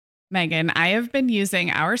Megan, I have been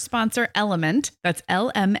using our sponsor Element, that's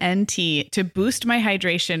LMNT, to boost my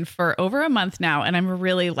hydration for over a month now, and I'm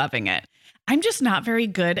really loving it. I'm just not very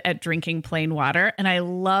good at drinking plain water, and I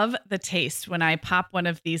love the taste when I pop one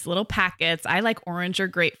of these little packets. I like orange or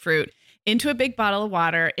grapefruit into a big bottle of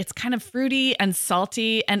water. It's kind of fruity and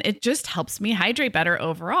salty, and it just helps me hydrate better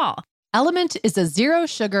overall. Element is a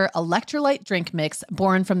zero-sugar electrolyte drink mix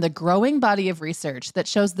born from the growing body of research that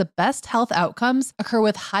shows the best health outcomes occur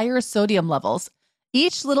with higher sodium levels.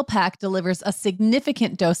 Each little pack delivers a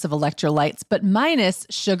significant dose of electrolytes, but minus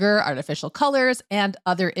sugar, artificial colors, and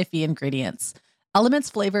other iffy ingredients. Element's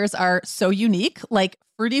flavors are so unique, like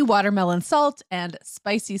fruity watermelon salt and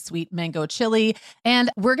spicy sweet mango chili. And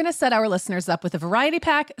we're going to set our listeners up with a variety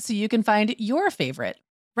pack so you can find your favorite.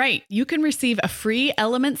 Right. You can receive a free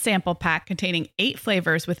Element sample pack containing 8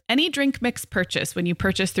 flavors with any drink mix purchase when you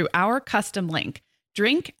purchase through our custom link,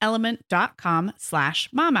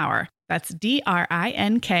 drinkelement.com/momhour. That's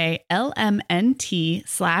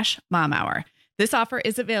DRINKLMNT/momhour. This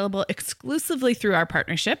is available exclusively through our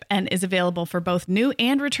partnership and is available for both new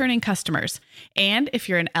and returning customers. And if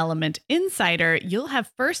you're an Element insider, you'll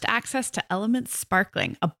have first access to Element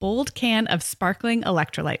Sparkling, a bold can of sparkling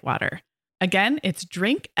electrolyte water. Again, it's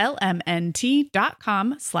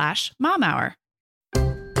drinklmnt.com/momhour.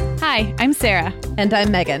 Hi, I'm Sarah. And I'm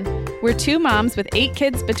Megan. We're 2 moms with 8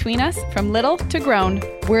 kids between us, from little to grown.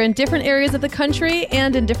 We're in different areas of the country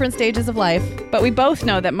and in different stages of life. But we both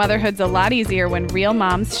know that motherhood's a lot easier when real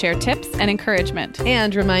moms share tips and encouragement.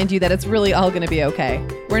 And remind you that it's really all going to be okay.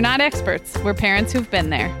 We're not experts. We're parents who've been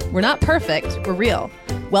there. We're not perfect. We're real.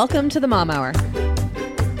 Welcome to the Mom Hour.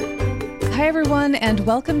 Hi, everyone, and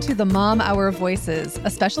welcome to the Mom Hour Voices, a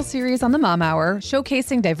special series on the Mom Hour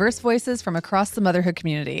showcasing diverse voices from across the motherhood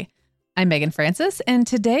community. I'm Megan Francis, and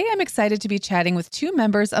today I'm excited to be chatting with 2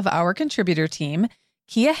 members of our contributor team,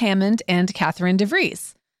 Kia Hammond and Katherine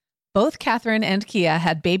DeVries. Both Katherine and Kia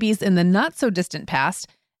had babies in the not-so-distant past,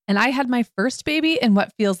 and I had my first baby in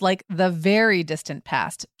what feels like the very distant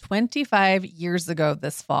past, 25 years ago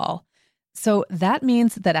this fall. So that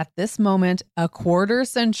means that at this moment, a quarter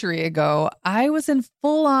century ago, I was in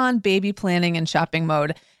full-on baby planning and shopping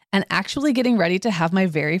mode and actually getting ready to have my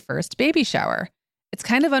very first baby shower. It's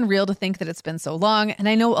kind of unreal to think that it's been so long, and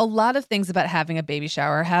I know a lot of things about having a baby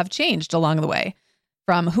shower have changed along the way,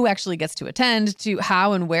 from who actually gets to attend to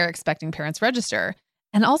how and where expecting parents register,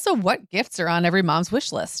 and also what gifts are on every mom's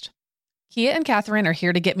wish list. Kia and Katherine are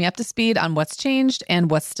here to get me up to speed on what's changed and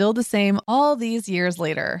what's still the same all these years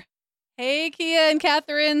later. Hey, Kia and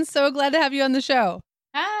Katherine, so glad to have you on the show.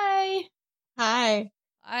 Hi. Hi.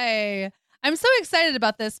 Hi. I'm so excited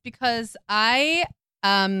about this because I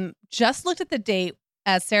just looked at the date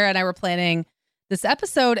as Sarah and I were planning this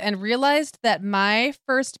episode and realized that my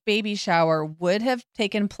first baby shower would have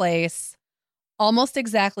taken place almost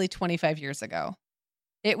exactly 25 years ago.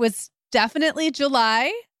 It was definitely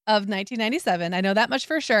July of 1997. I know that much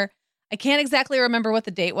for sure. I can't exactly remember what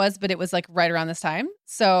the date was, but it was like right around this time.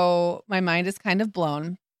 So my mind is kind of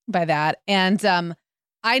blown by that. And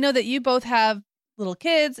I know that you both have little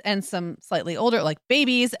kids and some slightly older, like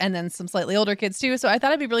babies, and then some slightly older kids too. So I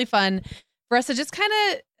thought it'd be really fun for us to just kind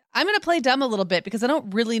of, I'm going to play dumb a little bit because I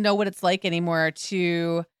don't really know what it's like anymore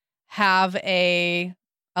to have a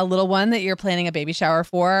little one that you're planning a baby shower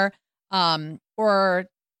for, or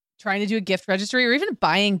trying to do a gift registry or even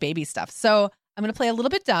buying baby stuff. So I'm going to play a little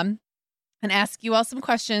bit dumb and ask you all some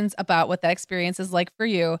questions about what that experience is like for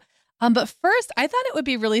you. But first, I thought it would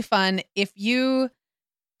be really fun if you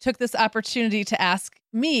took this opportunity to ask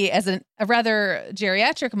me, as a rather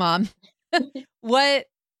geriatric mom,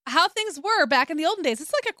 how things were back in the olden days.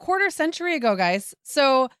 It's like a quarter century ago, guys.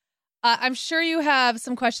 So I'm sure you have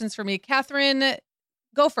some questions for me. Katherine,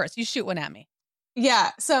 go first. You shoot one at me. Yeah.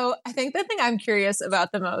 So I think the thing I'm curious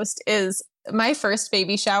about the most is my first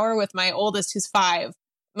baby shower with my oldest, who's 5.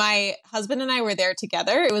 My husband and I were there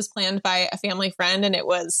together. It was planned by a family friend, and it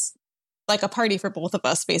was like a party for both of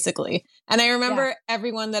us, basically. And I remember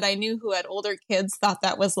everyone that I knew who had older kids thought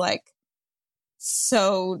that was like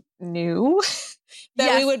so new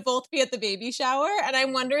that we would both be at the baby shower. And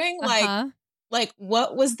I'm wondering like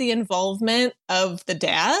what was the involvement of the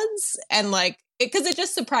dads? And like, because it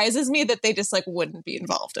just surprises me that they just like wouldn't be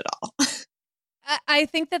involved at all. I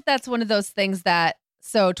think that that's one of those things that,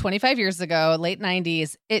 so 25 years ago, late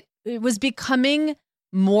 90s, it was becoming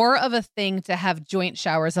more of a thing to have joint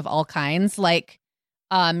showers of all kinds, like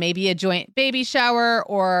maybe a joint baby shower,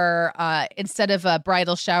 or instead of a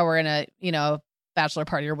bridal shower and a, bachelor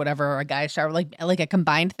party or whatever, or a guy's shower, like a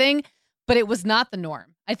combined thing. But it was not the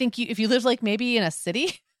norm. I think if you live like maybe in a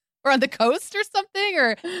city, or on the coast or something,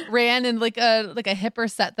 or ran in like a hipper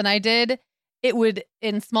set than I did, it would,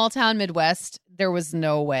 in small town Midwest, there was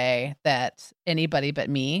no way that anybody but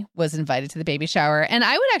me was invited to the baby shower. And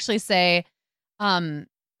I would actually say, when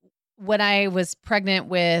I was pregnant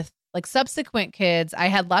with like subsequent kids, I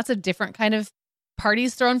had lots of different kind of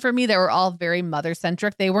parties thrown for me that were all very mother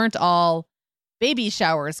centric. They weren't all baby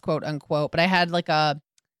showers, quote unquote, but I had like a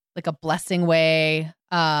blessing way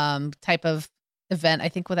type of event. I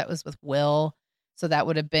think that was with Will. So that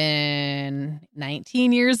would have been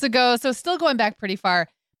 19 years ago. So still going back pretty far,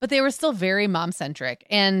 but they were still very mom centric.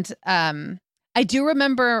 And I do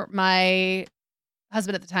remember my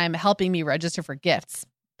husband at the time helping me register for gifts,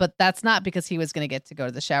 but that's not because he was going to get to go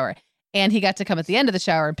to the shower. And he got to come at the end of the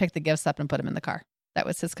shower and pick the gifts up and put them in the car. That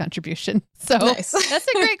was his contribution. So Nice. That's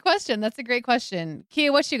a great question.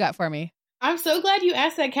 Kia, what you got for me? I'm so glad you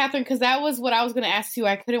asked that, Catherine, because that was what I was going to ask you.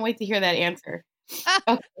 I couldn't wait to hear that answer.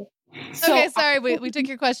 Okay. So, okay, sorry, we took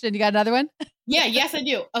your question. You got another one? Yeah, yes, I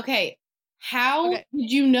do. Okay. How did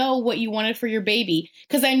you know what you wanted for your baby?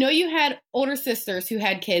 Because I know you had older sisters who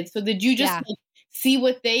had kids. So did you just like, see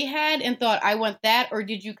what they had and thought, I want that? Or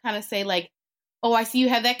did you kind of say like, oh, I see you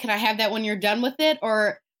have that. Can I have that when you're done with it?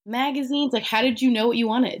 Or magazines? Like, how did you know what you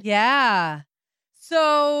wanted? Yeah.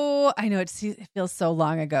 So I know it feels so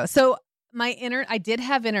long ago. So I did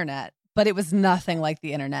have internet, but it was nothing like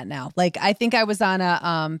the internet now. Like, I think I was on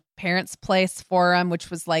a Parents' Place forum, which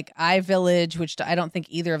was like iVillage, which I don't think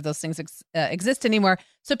either of those things exist anymore.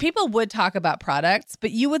 So people would talk about products,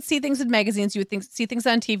 but you would see things in magazines. You would see things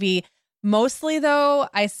on TV. Mostly, though,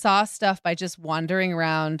 I saw stuff by just wandering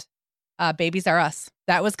around Babies R Us.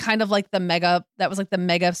 That was kind of like the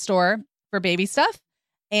mega store for baby stuff.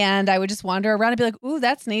 And I would just wander around and be like, ooh,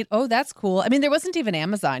 that's neat. Oh, that's cool. I mean, there wasn't even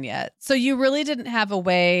Amazon yet. So you really didn't have a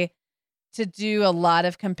way to do a lot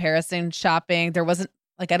of comparison shopping. There wasn't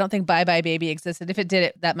like, I don't think Bye Bye Baby existed. If it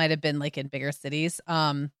did, that might have been like in bigger cities.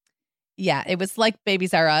 Yeah, it was like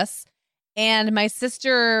Babies R Us. And my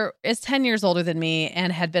sister is 10 years older than me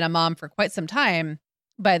and had been a mom for quite some time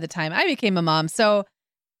by the time I became a mom. So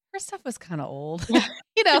her stuff was kind of old, like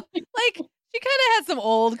she kind of had some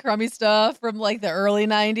old crummy stuff from like the early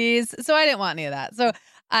 90s. So I didn't want any of that. So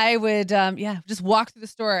I would, just walk through the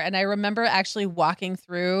store. And I remember actually walking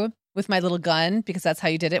through with my little gun, because that's how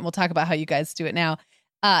you did it. And we'll talk about how you guys do it now.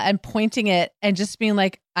 And pointing it and just being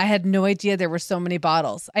like, I had no idea there were so many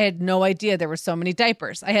bottles. I had no idea there were so many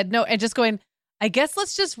diapers. And just going, I guess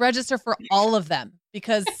let's just register for all of them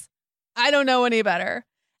because I don't know any better.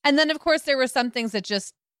 And then, of course, there were some things that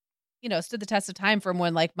just, stood the test of time from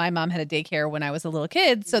when, like, my mom had a daycare when I was a little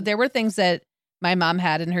kid. So there were things that my mom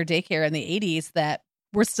had in her daycare in the 80s that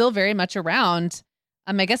were still very much around.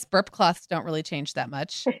 I guess burp cloths don't really change that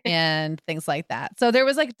much and things like that. So there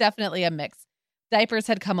was like definitely a mix. Diapers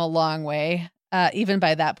had come a long way, even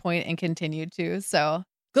by that point, and continued to. So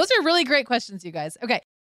those are really great questions, you guys. Okay.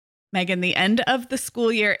 Megan, the end of the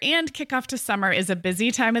school year and kickoff to summer is a busy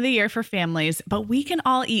time of the year for families, but we can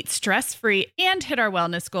all eat stress-free and hit our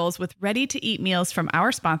wellness goals with ready-to-eat meals from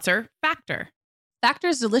our sponsor, Factor.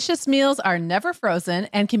 Factor's delicious meals are never frozen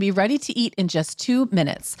and can be ready to eat in just 2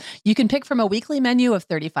 minutes. You can pick from a weekly menu of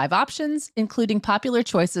 35 options, including popular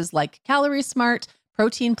choices like Calorie Smart,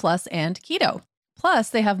 Protein Plus, and Keto. Plus,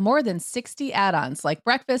 they have more than 60 add-ons like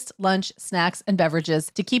breakfast, lunch, snacks, and beverages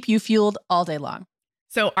to keep you fueled all day long.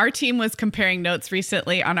 So our team was comparing notes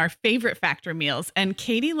recently on our favorite Factor meals, and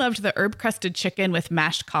Katie loved the herb-crusted chicken with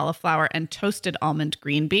mashed cauliflower and toasted almond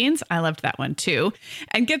green beans. I loved that one too.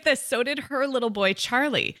 And get this, so did her little boy,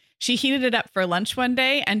 Charlie. She heated it up for lunch one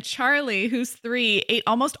day, and Charlie, who's 3, ate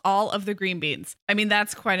almost all of the green beans. I mean,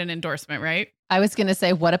 that's quite an endorsement, right? I was going to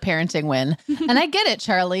say, what a parenting win. And I get it,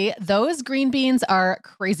 Charlie. Those green beans are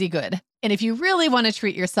crazy good. And if you really want to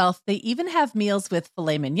treat yourself, they even have meals with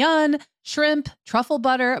filet mignon, shrimp, truffle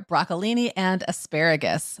butter, broccolini, and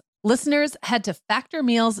asparagus. Listeners, head to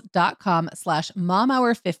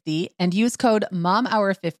factormeals.com/momhour50 and use code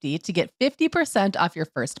momhour50 to get 50% off your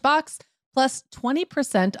first box plus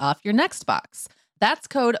 20% off your next box. That's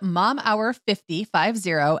code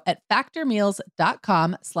momhour50 at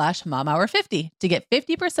factormeals.com/momhour50 to get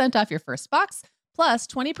 50% off your first box plus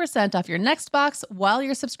 20% off your next box while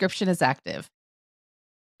your subscription is active.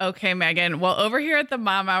 Okay, Megan. Well, over here at the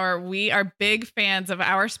Mom Hour, we are big fans of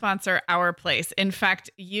our sponsor, Our Place. In fact,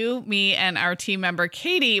 you, me, and our team member,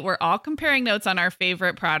 Katie, were all comparing notes on our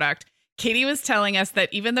favorite product. Katie was telling us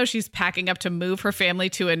that even though she's packing up to move her family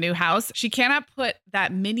to a new house, she cannot put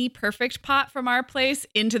that mini perfect pot from Our Place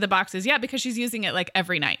into the boxes yet because she's using it like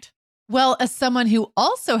every night. Well, as someone who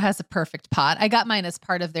also has a perfect pot, I got mine as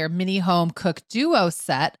part of their mini home cook duo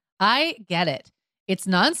set. I get it. It's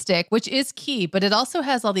nonstick, which is key, but it also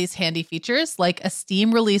has all these handy features like a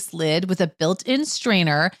steam release lid with a built-in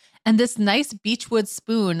strainer and this nice beechwood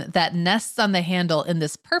spoon that nests on the handle in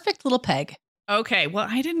this perfect little peg. Okay, well,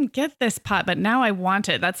 I didn't get this pot, but now I want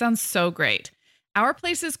it. That sounds so great. Our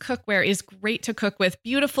Place's cookware is great to cook with,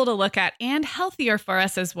 beautiful to look at, and healthier for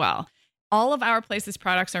us as well. All of Our Place's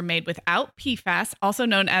products are made without PFAS, also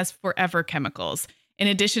known as forever chemicals. In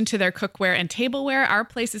addition to their cookware and tableware, Our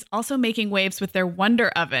Place is also making waves with their Wonder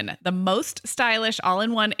Oven, the most stylish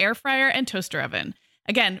all-in-one air fryer and toaster oven.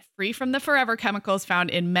 Again, free from the forever chemicals found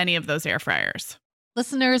in many of those air fryers.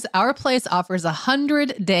 Listeners, Our Place offers a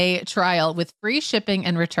 100-day trial with free shipping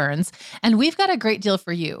and returns, and we've got a great deal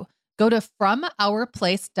for you. Go to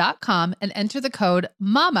FromOurPlace.com and enter the code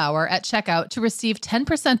MOMHOUR at checkout to receive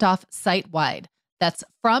 10% off site-wide. That's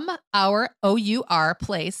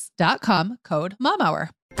FromOurPlace.com, code MOMHOUR.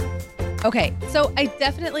 Okay, so I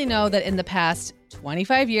definitely know that in the past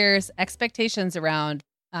 25 years, expectations around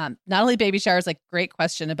not only baby showers, like great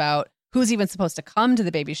question about who's even supposed to come to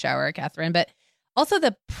the baby shower, Katherine, but also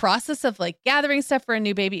the process of like gathering stuff for a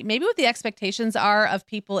new baby, maybe what the expectations are of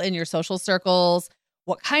people in your social circles,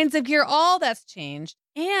 what kinds of gear, all that's changed.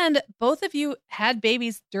 And both of you had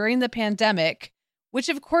babies during the pandemic, which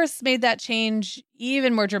of course made that change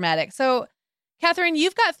even more dramatic. So Katherine,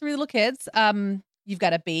 you've got 3 little kids. You've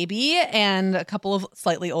got a baby and a couple of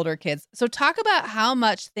slightly older kids. So talk about how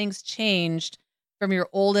much things changed from your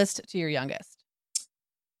oldest to your youngest.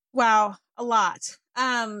 Wow, a lot.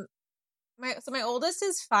 My oldest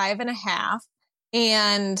is 5.5,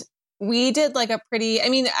 and we did like a pretty,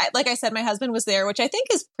 like I said, my husband was there, which I think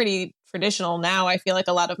is pretty traditional now. I feel like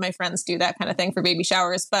a lot of my friends do that kind of thing for baby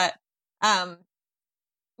showers, but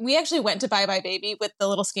we actually went to Bye Bye Baby with the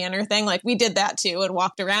little scanner thing. Like we did that too and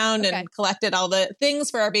walked around and collected all the things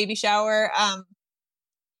for our baby shower.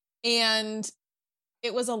 And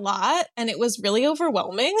it was a lot and it was really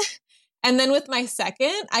overwhelming. And then with my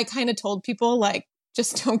second, I kind of told people like,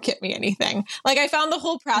 just don't get me anything. Like I found the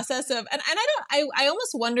whole process of, and I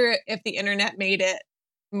almost wonder if the internet made it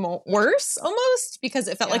worse almost because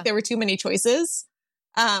it felt like there were too many choices.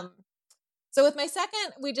 So with my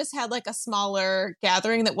second, we just had like a smaller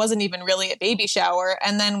gathering that wasn't even really a baby shower.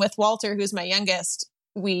 And then with Walter, who's my youngest,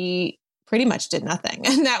 we pretty much did nothing.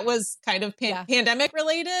 And that was kind of pandemic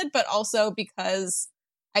related, but also because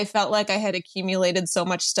I felt like I had accumulated so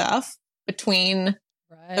much stuff between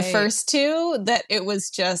the first 2 that it was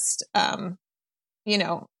just, I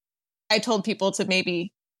told people to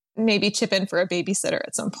maybe chip in for a babysitter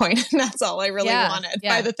at some point. And that's all I really wanted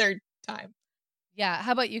by the 3rd time. Yeah.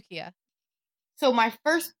 How about you, Kia? So my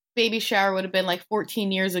first baby shower would have been like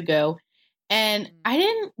 14 years ago. And I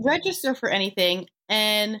didn't register for anything.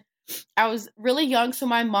 And I was really young. So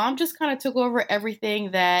my mom just kind of took over everything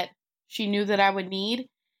that she knew that I would need.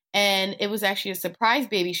 And it was actually a surprise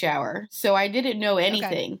baby shower. So I didn't know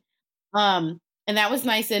anything. And that was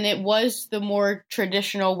nice. And it was the more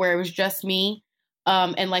traditional where it was just me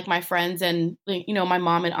and like my friends and, my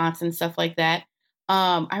mom and aunts and stuff like that.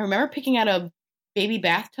 I remember picking out a baby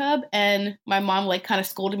bathtub and my mom like kind of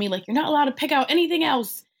scolded me like, you're not allowed to pick out anything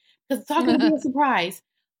else because it's all going to be a surprise.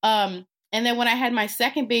 And then when I had my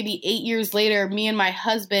second baby 8 years later, me and my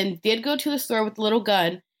husband did go to the store with the little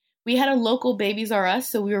gun. We had a local Babies R Us,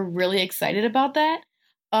 so we were really excited about that.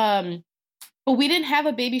 But we didn't have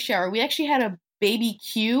a baby shower. We actually had a baby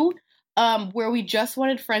queue where we just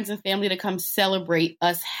wanted friends and family to come celebrate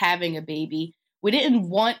us having a baby. We didn't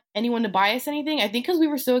want anyone to buy us anything. I think because we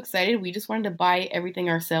were so excited, we just wanted to buy everything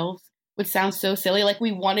ourselves, which sounds so silly. Like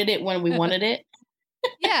we wanted it when we wanted it.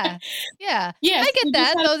 Yeah. I get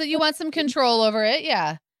that, though, that you want some control over it.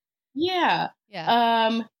 Yeah.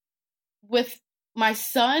 With my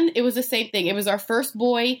son, it was the same thing. It was our first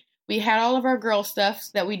boy. We had all of our girl stuff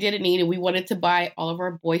that we didn't need, and we wanted to buy all of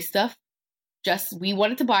our boy stuff. We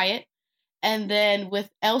wanted to buy it. And then with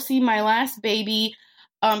Elsie, my last baby,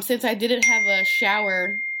 since I didn't have a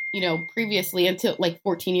shower, previously until like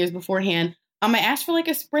 14 years beforehand, I asked for like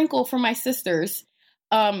a sprinkle from my sisters,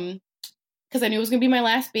 because I knew it was going to be my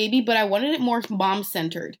last baby, but I wanted it more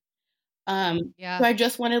mom-centered. So I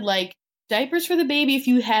just wanted like diapers for the baby if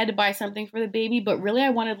you had to buy something for the baby, but really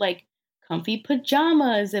I wanted like comfy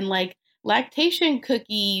pajamas and like lactation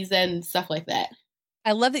cookies and stuff like that.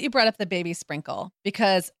 I love that you brought up the baby sprinkle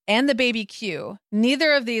and the baby queue.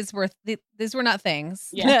 Neither of these were not things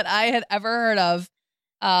that I had ever heard of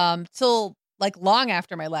till like long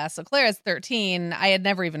after my last. So Claire is 13. I had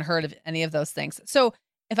never even heard of any of those things. So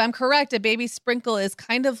if I'm correct, a baby sprinkle is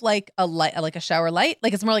kind of like a shower light.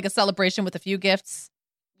 Like it's more like a celebration with a few gifts.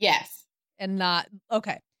 Yes. And not,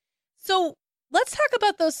 okay. So let's talk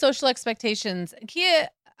about those social expectations. Kia,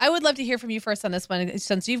 I would love to hear from you first on this one,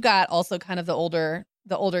 since you've got also kind of the older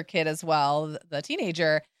kid as well, the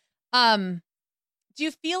teenager. Do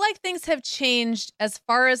you feel like things have changed as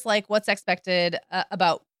far as like what's expected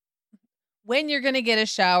about when you're going to get a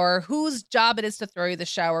shower, whose job it is to throw you the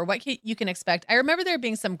shower, what you can expect? I remember there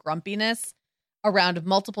being some grumpiness around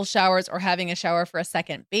multiple showers or having a shower for a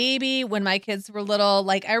second baby when my kids were little.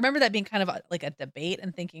 Like, I remember that being kind of like a debate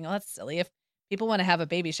and thinking, oh, that's silly. If people want to have a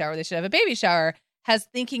baby shower, they should have a baby shower. Has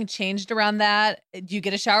thinking changed around that? Do you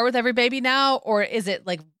get a shower with every baby now? Or is it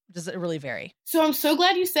like, does it really vary? So I'm so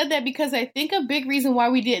glad you said that, because I think a big reason why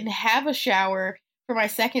we didn't have a shower for my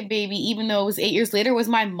second baby, even though it was 8 years later, was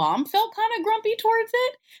my mom felt kind of grumpy towards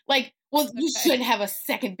it. Like, well, you shouldn't have a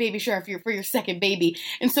second baby shower for your second baby.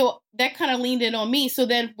 And so that kind of leaned in on me. So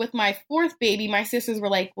then with my fourth baby, my sisters were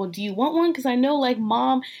like, well, do you want one? Because I know like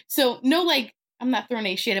mom. So no, like, I'm not throwing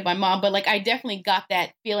any shade at my mom, but like I definitely got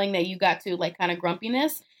that feeling that you got to like kind of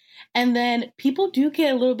grumpiness. And then people do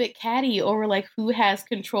get a little bit catty over like who has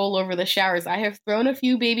control over the showers. I have thrown a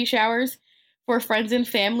few baby showers for friends and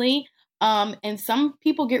family. And some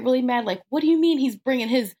people get really mad. Like, what do you mean he's bringing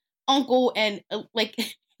his uncle and like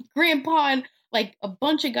grandpa and like a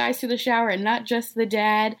bunch of guys to the shower and not just the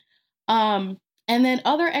dad? And then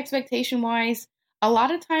other expectation wise, a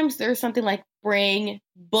lot of times there's something like bring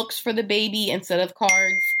books for the baby instead of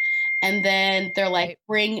cards. And then they're like,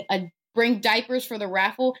 bring diapers for the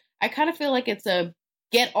raffle. I kind of feel like it's a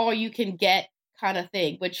get all you can get kind of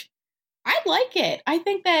thing, which I like it. I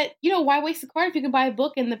think that, why waste a card if you can buy a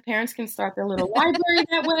book and the parents can start their little library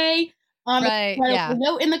that way. Right. Yeah. A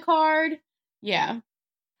note in the card. Yeah.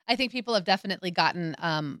 I think people have definitely gotten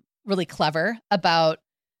really clever about,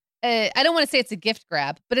 I don't want to say it's a gift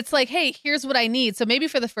grab, but it's like, hey, here's what I need. So maybe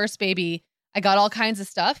for the first baby, I got all kinds of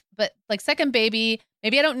stuff, but like second baby,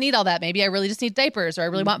 maybe I don't need all that. Maybe I really just need diapers, or I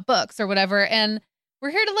really want books or whatever. And we're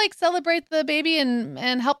here to like celebrate the baby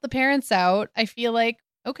and help the parents out. I feel like,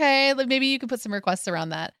 okay, like maybe you could put some requests around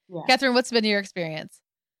that. Yeah. Katherine, what's been your experience?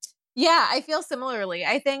 Yeah, I feel similarly.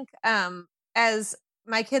 I think as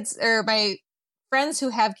my kids or my friends who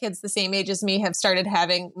have kids the same age as me have started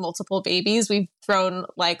having multiple babies, we've thrown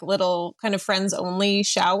like little kind of friends only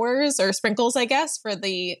showers or sprinkles, I guess, for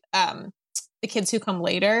the kids who come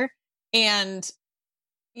later. And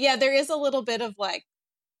yeah, there is a little bit of like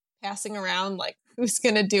passing around like who's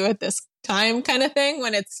going to do it this time kind of thing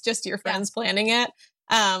when it's just your friends planning it.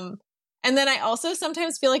 And then I also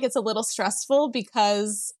sometimes feel like it's a little stressful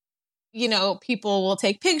because, people will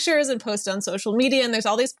take pictures and post on social media, and there's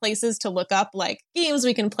all these places to look up like games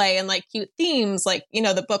we can play and like cute themes, like,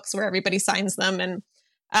 the books where everybody signs them. And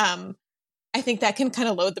I think that can kind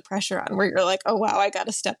of load the pressure on where you're like, oh, wow, I got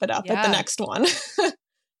to step it up at the next one.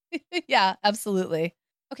 Yeah, absolutely.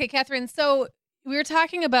 Okay, Katherine. So we were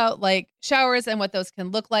talking about like showers and what those can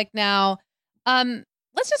look like now.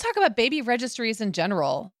 Let's just talk about baby registries in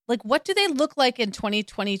general. Like, what do they look like in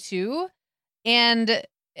 2022? And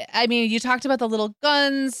I mean, you talked about the little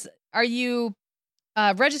guns. Are you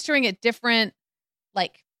registering at different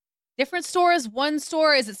stores? One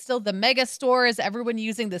store? Is it still the mega store? Is everyone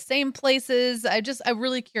using the same places? I'm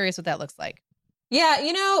really curious what that looks like. Yeah,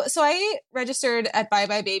 so I registered at Bye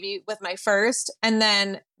Bye Baby with my first and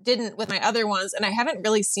then didn't with my other ones. And I haven't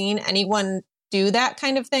really seen anyone do that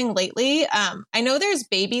kind of thing lately. I know there's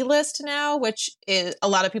Baby List now, which is a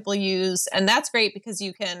lot of people use. And that's great because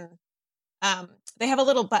you can, they have a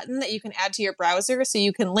little button that you can add to your browser. So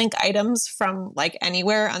you can link items from like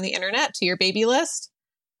anywhere on the internet to your Baby List.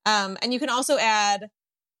 And you can also add,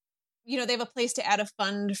 they have a place to add a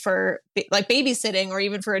fund for like babysitting or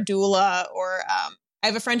even for a doula, or I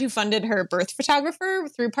have a friend who funded her birth photographer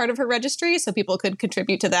through part of her registry, so people could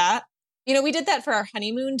contribute to that. We did that for our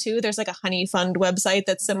honeymoon too. There's like a honey fund website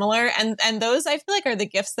that's similar. And those I feel like are the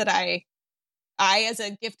gifts that I as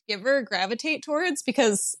a gift giver gravitate towards,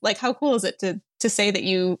 because like, how cool is it to say that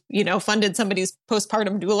you funded somebody's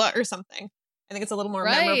postpartum doula or something? I think it's a little more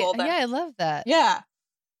memorable. Yeah, I love that. Yeah.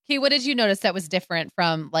 Okay, what did you notice that was different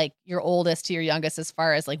from like your oldest to your youngest as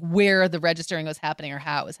far as like where the registering was happening or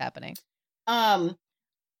how it was happening?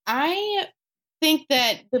 I think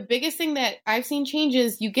that the biggest thing that I've seen change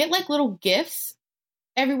is you get like little gifts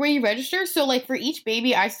everywhere you register. So like for each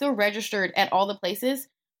baby, I still registered at all the places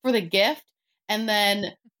for the gift. And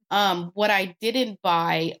then what I didn't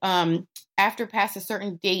buy, after past a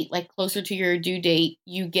certain date, like closer to your due date,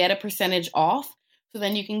 you get a percentage off. So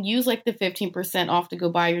then you can use like the 15% off to go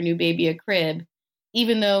buy your new baby a crib,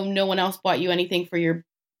 even though no one else bought you anything from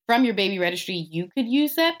your baby registry. You could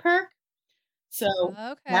use that perk. So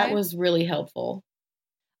that was really helpful.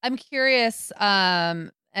 I'm curious.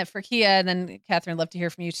 for Kia, and then Katherine, love to hear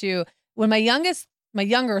from you too. When my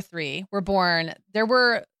younger three were born, there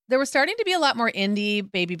were starting to be a lot more indie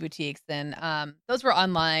baby boutiques, and those were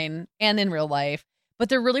online and in real life. But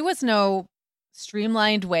there really was no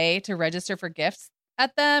streamlined way to register for gifts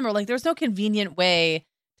at them, or like there was no convenient way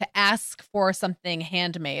to ask for something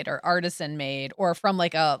handmade or artisan made or from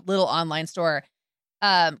like a little online store.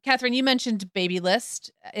 Katherine, you mentioned Baby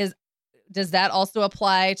List. Does that also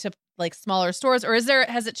apply to like smaller stores, or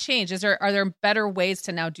has it changed? Are there better ways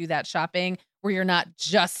to now do that shopping where you're not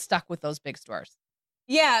just stuck with those big stores?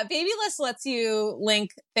 Yeah, Baby List lets you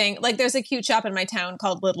link things. Like there's a cute shop in my town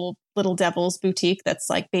called Little Devil's Boutique that's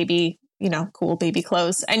like baby, cool baby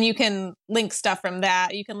clothes. And you can link stuff from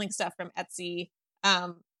that. You can link stuff from Etsy.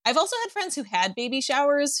 I've also had friends who had baby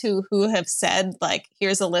showers who have said, like,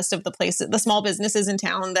 here's a list of the small businesses in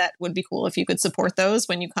town that would be cool if you could support those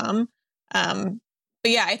when you come. But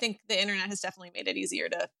yeah, I think the internet has definitely made it easier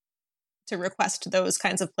to request those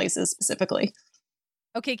kinds of places specifically.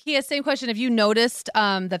 Okay, Kia, same question. Have you noticed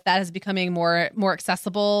that is becoming more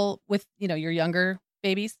accessible with, your younger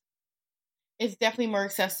babies? It's definitely more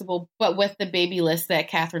accessible, but with the Baby List that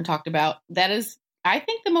Katherine talked about, that is, I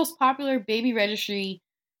think, the most popular baby registry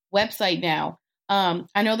website now.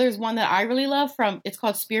 I know there's one that I really love it's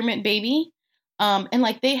called Spearmint Baby. And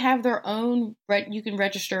like they have their own, you can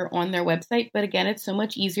register on their website, but again, it's so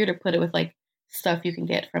much easier to put it with like stuff you can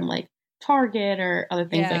get from like Target or other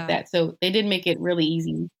things like that. So they did make it really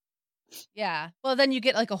easy. Yeah. Well, then you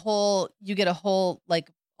get a whole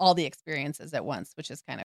like all the experiences at once, which is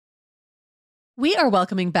kind of. We are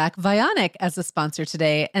welcoming back Vionic as a sponsor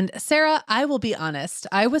today. And Sarah, I will be honest,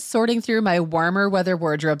 I was sorting through my warmer weather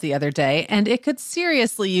wardrobe the other day, and it could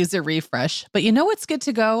seriously use a refresh. But you know what's good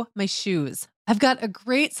to go? My shoes. I've got a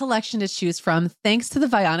great selection to choose from thanks to the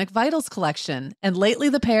Vionic Vitals collection. And lately,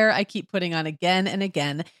 the pair I keep putting on again and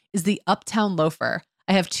again is the Uptown Loafer.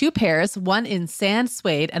 I have two pairs, one in sand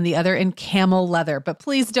suede and the other in camel leather. But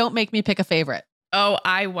please don't make me pick a favorite. Oh,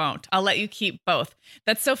 I won't. I'll let you keep both.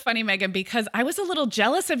 That's so funny, Megan, because I was a little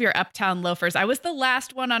jealous of your Uptown loafers. I was the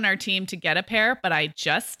last one on our team to get a pair, but I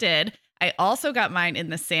just did. I also got mine in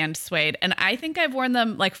the sand suede, and I think I've worn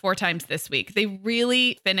them like 4 times this week. They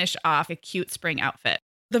really finish off a cute spring outfit.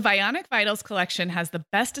 The Vionic Vitals collection has the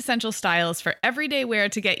best essential styles for everyday wear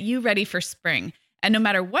to get you ready for spring. And no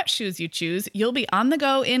matter what shoes you choose, you'll be on the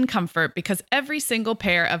go in comfort because every single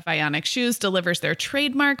pair of Vionic shoes delivers their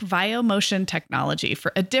trademark VioMotion technology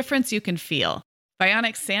for a difference you can feel.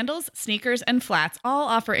 Vionic sandals, sneakers, and flats all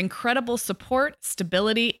offer incredible support,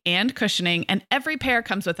 stability, and cushioning, and every pair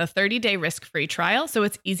comes with a 30-day risk-free trial, so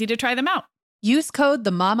it's easy to try them out. Use code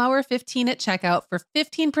TheMomHour15 at checkout for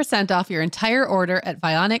 15% off your entire order at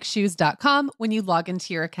VionicShoes.com when you log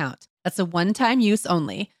into your account. That's a one-time use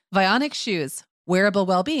only. Vionic Shoes. Wearable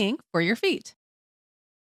well-being for your feet.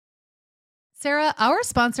 Sarah, our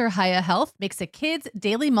sponsor, Hiya Health, makes a kids'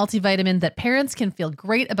 daily multivitamin that parents can feel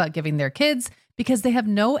great about giving their kids because they have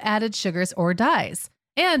no added sugars or dyes.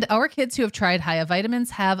 And our kids who have tried Hiya vitamins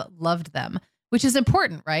have loved them, which is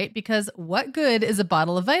important, right? Because what good is a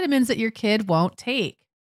bottle of vitamins that your kid won't take?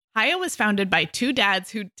 Hiya was founded by 2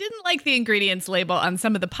 dads who didn't like the ingredients label on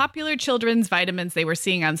some of the popular children's vitamins they were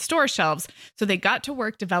seeing on store shelves, so they got to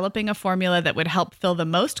work developing a formula that would help fill the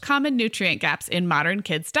most common nutrient gaps in modern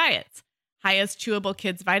kids' diets. Hiya's Chewable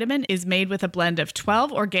Kids Vitamin is made with a blend of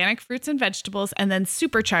 12 organic fruits and vegetables and then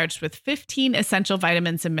supercharged with 15 essential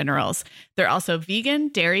vitamins and minerals. They're also vegan,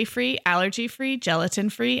 dairy-free, allergy-free,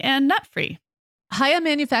 gelatin-free, and nut-free. Hiya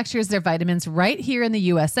manufactures their vitamins right here in the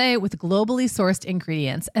USA with globally sourced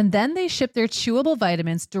ingredients, and then they ship their chewable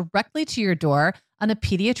vitamins directly to your door on a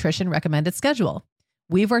pediatrician recommended schedule.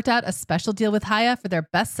 We've worked out a special deal with Hiya for their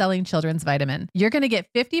best-selling children's vitamin. You're going to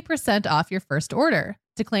get 50% off your first order.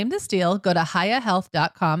 To claim this deal, go to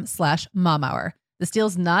hiyahealth.com/momhour. This deal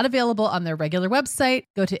is not available on their regular website.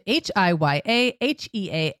 Go to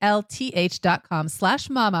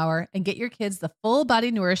hiyahealth.com/momhour and get your kids the full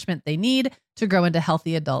body nourishment they need to grow into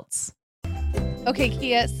healthy adults. Okay,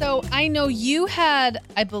 Kia. So I know you had,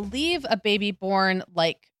 I believe, a baby born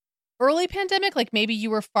like early pandemic, like maybe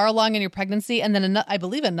you were far along in your pregnancy, and then I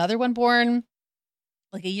believe another one born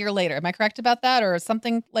like a year later. Am I correct about that, or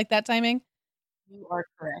something like that timing? You are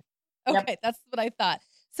correct. Okay, Yep. That's what I thought.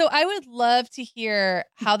 So I would love to hear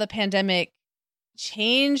how the pandemic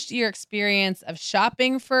changed your experience of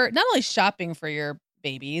not only shopping for your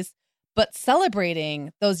babies, but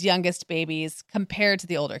celebrating those youngest babies compared to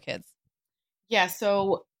the older kids. Yeah.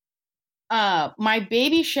 So my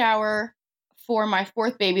baby shower for my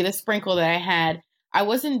 4th baby, the sprinkle that I had, I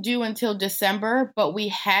wasn't due until December, but we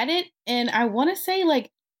had it in, I want to say like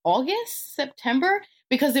August, September.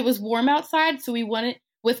 because it was warm outside. So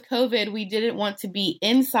with COVID, we didn't want to be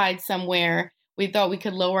inside somewhere. We thought we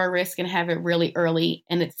could lower our risk and have it really early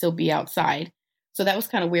and it still be outside. So that was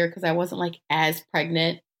kind of weird because I wasn't like as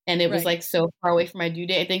pregnant and it was like so far away from my due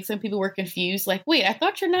date. I think some people were confused. Like, wait, I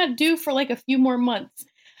thought you're not due for like a few more months.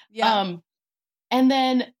 Yeah. And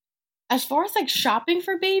then as far as like shopping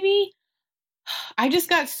for baby, I just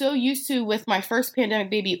got so used to with my first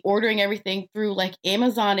pandemic baby ordering everything through like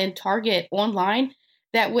Amazon and Target online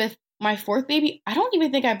that with my fourth baby, I don't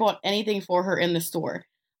even think I bought anything for her in the store.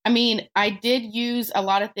 I mean, I did use a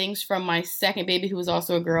lot of things from my second baby, who was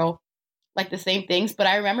also a girl, like the same things. But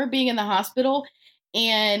I remember being in the hospital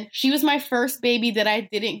and she was my first baby that I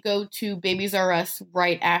didn't go to Babies R Us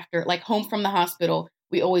right after, like home from the hospital.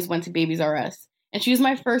 We always went to Babies R Us. And she was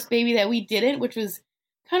my first baby that we didn't, which was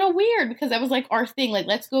kind of weird because that was like our thing. Like,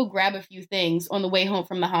 let's go grab a few things on the way home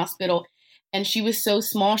from the hospital. And she was so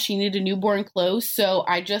small, she needed newborn clothes. So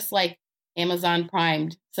I just like Amazon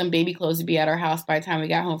primed some baby clothes to be at our house by the time we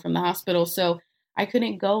got home from the hospital. So I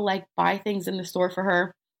couldn't go like buy things in the store for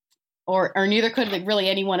her or neither could like really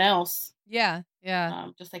anyone else. Yeah. Yeah.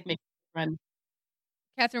 Just like make a run.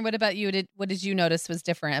 Katherine, what about you? What did you notice was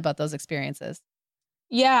different about those experiences?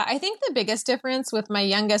 Yeah, I think the biggest difference with my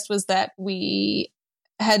youngest was that we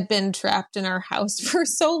had been trapped in our house for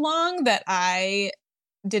so long that I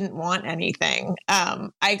didn't want anything. I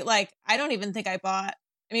don't even think I bought,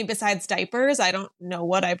 I mean, besides diapers, I don't know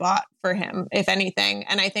what I bought for him, if anything.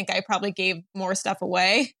 And I think I probably gave more stuff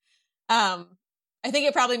away. I think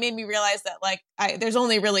it probably made me realize that like there's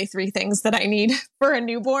only really 3 things that I need for a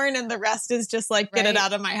newborn and the rest is just like, get it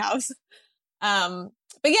out of my house.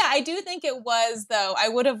 But yeah, I do think it was, though, I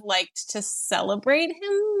would have liked to celebrate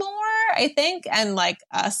him more, I think, and like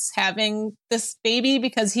us having this baby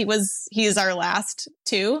because he's our last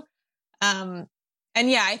too. And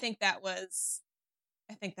yeah, I think that was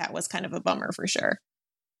kind of a bummer for sure.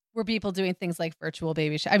 Were people doing things like virtual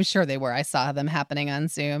baby showers? I'm sure they were. I saw them happening on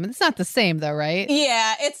Zoom. It's not the same though, right?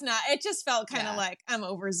 Yeah, it's not. It just felt kind of like I'm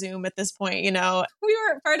over Zoom at this point, you know. We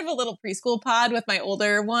were part of a little preschool pod with my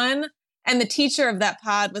older one. And the teacher of that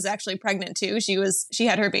pod was actually pregnant too. She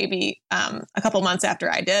had her baby a couple months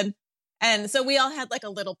after I did. And so we all had like a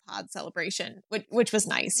little pod celebration, which was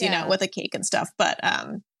nice, you know, with a cake and stuff. But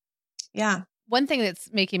yeah. One thing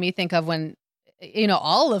that's making me think of when, you know,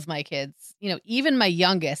 all of my kids, you know, even my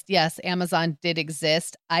youngest, yes, Amazon did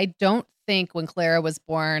exist. I don't think when Clara was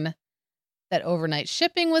born that overnight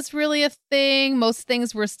shipping was really a thing. Most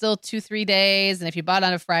things were still 2-3 days. And if you bought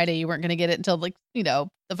on a Friday, you weren't going to get it until like, you know,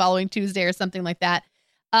 the following Tuesday or something like that.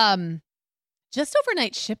 Just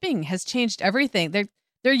overnight shipping has changed everything.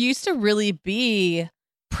 There used to really be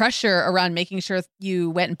pressure around making sure you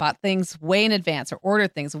went and bought things way in advance or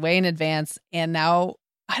ordered things way in advance. And now,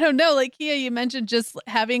 I don't know, like Kia, you mentioned just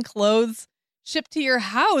having clothes shipped to your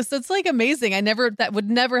house. That's like amazing. That would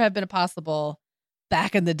never have been possible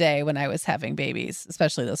back in the day when I was having babies,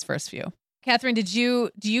 especially those first few. Katherine, do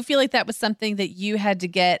you feel like that was something that you had to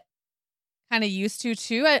get kind of used to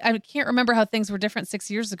too? I can't remember how things were different 6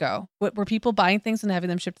 years ago. Were people buying things and having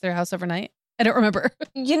them shipped to their house overnight? I don't remember.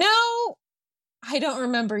 You know, I don't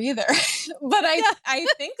remember either, but I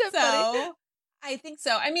think so. Funny. I think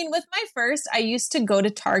so. I mean, with my first, I used to go to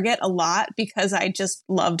Target a lot because I just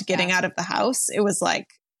loved getting out of the house. It was like,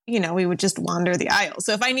 you know, we would just wander the aisle.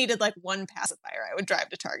 So if I needed like one pacifier, I would drive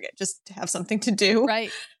to Target just to have something to do.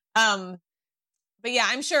 Right. But yeah,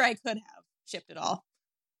 I'm sure I could have shipped it all.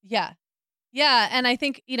 Yeah. Yeah. And I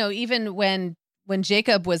think, you know, even when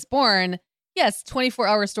Jacob was born, yes,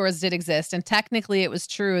 24-hour stores did exist. And technically it was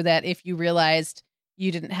true that if you realized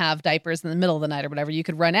you didn't have diapers in the middle of the night or whatever, you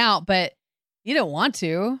could run out, but you don't want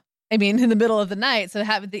to. I mean, in the middle of the night. So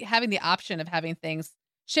having the option of having things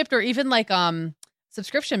shipped or even like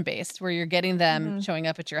subscription based where you're getting them showing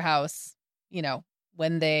up at your house, you know,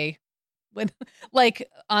 when like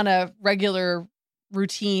on a regular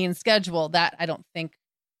routine schedule, that I don't think,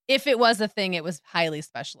 if it was a thing, it was highly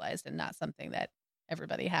specialized and not something that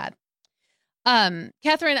everybody had.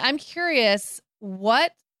 Katherine, I'm curious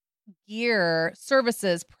what gear,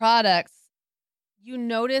 services, products you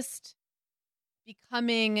noticed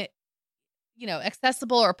becoming, you know,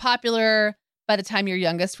 accessible or popular by the time your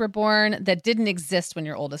youngest were born that didn't exist when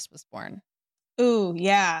your oldest was born? Ooh,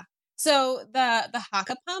 yeah. So the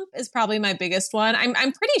Haka pump is probably my biggest one. I'm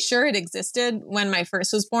pretty sure it existed when my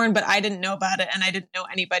first was born, but I didn't know about it and I didn't know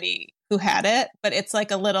anybody who had it. But it's like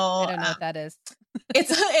a little. I don't know what that is.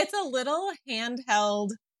 it's a little handheld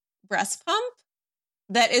breast pump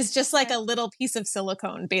that is just like a little piece of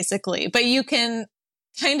silicone, basically. But you can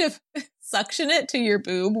kind of suction it to your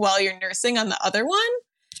boob while you're nursing on the other one.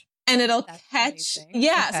 and it'll That's catch,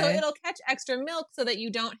 amazing. so Okay. it'll catch extra milk so that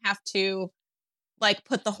you don't have to like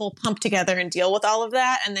put the whole pump together and deal with all of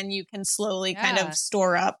that. And then you can slowly kind Yeah. of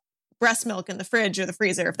store up breast milk in the fridge or the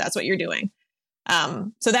freezer if that's what you're doing.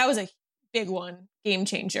 So that was a big one, game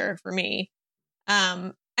changer for me.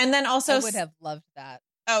 And then also I would have loved that.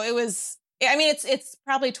 Oh, it was, I mean, it's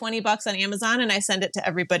probably $20 on Amazon, and I send it to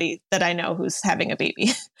everybody that I know who's having a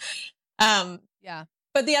baby. Yeah.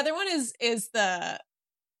 But the other one is the,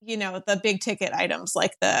 the big ticket items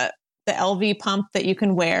like the LV pump that you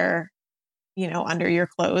can wear, under your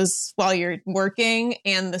clothes while you're working,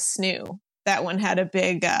 and the snoo. That one had a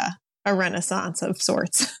big, a renaissance of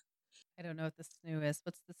sorts. I don't know what the snoo is.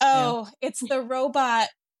 What's the snoo? Oh, it's the robot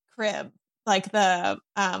crib, like the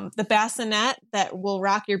bassinet that will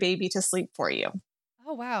rock your baby to sleep for you.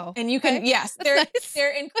 Oh, wow. And you can, Okay. yes, That's nice.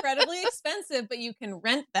 they're incredibly expensive, but you can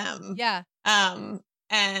rent them. Yeah. And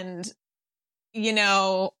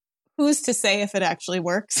who's to say if it actually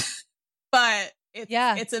works? But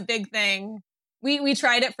it's a big thing. We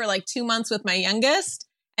tried it for like 2 months with my youngest,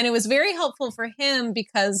 and it was very helpful for him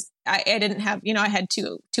because I didn't have, I had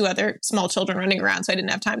two other small children running around, so I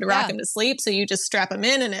didn't have time to rock him to sleep. So you just strap him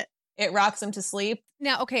in, and it rocks him to sleep.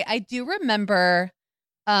 Now, okay, I do remember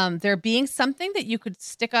there being something that you could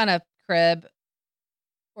stick on a crib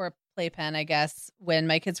or a playpen, I guess, when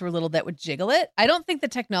my kids were little that would jiggle it. I don't think the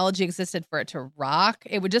technology existed for it to rock.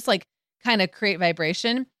 It would just like kind of create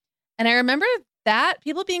vibration. And I remember that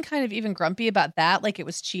people being kind of even grumpy about that, like it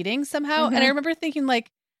was cheating somehow. Mm-hmm. And I remember thinking like,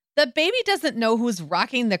 the baby doesn't know who's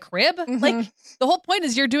rocking the crib. Mm-hmm. Like the whole point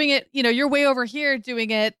is you're doing it, you're way over here doing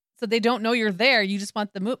it. So they don't know you're there. You just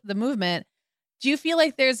want the movement. Do you feel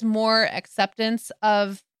like there's more acceptance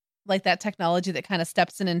of like that technology that kind of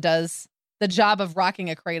steps in and does the job of rocking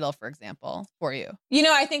a cradle, for example, for you?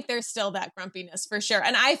 I think there's still that grumpiness for sure.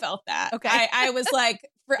 And I felt that. Okay. I was like,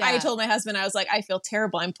 I told my husband, I was like, I feel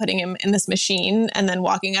terrible. I'm putting him in this machine and then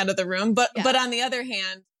walking out of the room. But on the other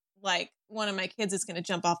hand, like one of my kids is going to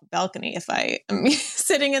jump off a balcony if I am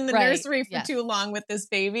sitting in the nursery for too long with this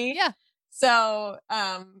baby. Yeah. So,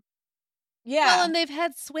 Well, and they've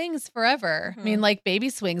had swings forever. I mean, like baby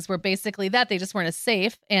swings were basically that. They just weren't as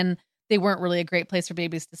safe and they weren't really a great place for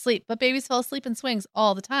babies to sleep. But babies fell asleep in swings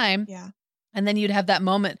all the time. Yeah. And then you'd have that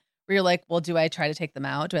moment where you're like, well, do I try to take them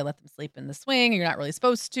out? Do I let them sleep in the swing? You're not really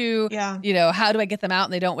supposed to. Yeah. How do I get them out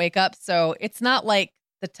and they don't wake up? So it's not like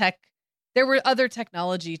the tech. There were other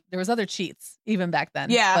technology. There was other cheats even back then.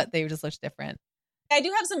 Yeah. But they just looked different. I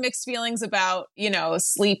do have some mixed feelings about,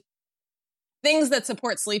 sleep, things that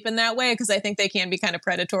support sleep in that way, because I think they can be kind of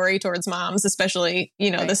predatory towards moms, especially,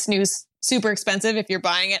 the snooze, super expensive if you're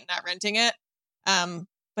buying it and not renting it.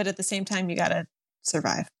 But at the same time, you got to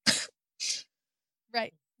survive.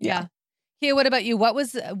 Right. Yeah. Kia, what about you? What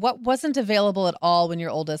wasn't available at all when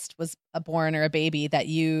your oldest was born or a baby that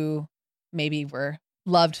you maybe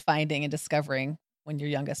loved finding and discovering when your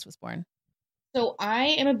youngest was born? So I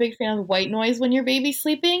am a big fan of white noise when your baby's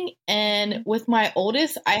sleeping. And with my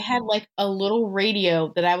oldest, I had like a little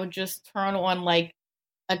radio that I would just turn on like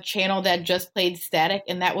a channel that just played static.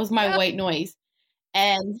 And that was my white noise.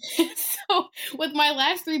 And so with my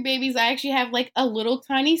last 3 babies, I actually have like a little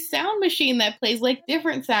tiny sound machine that plays like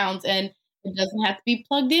different sounds, and it doesn't have to be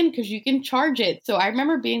plugged in because you can charge it. So I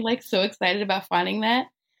remember being like so excited about finding that.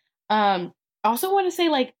 I also want to say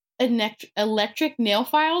like electric nail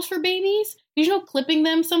files for babies. Clipping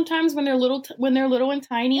them sometimes when they're little and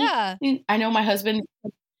tiny. Yeah. I know my husband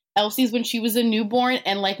Elsie's when she was a newborn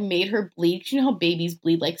and like made her bleed. You know how babies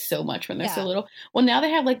bleed like so much when they're so little. Well, now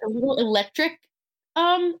they have like a little electric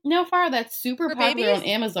nail file that's super for popular babies? on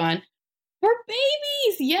Amazon for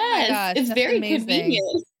babies. Yes, Oh gosh, it's very amazing.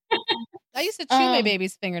 convenient. I used to chew my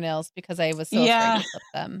baby's fingernails because I was so afraid to clip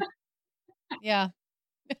them. Yeah.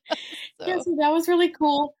 So that was really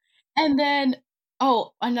cool. And then,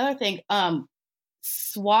 another thing,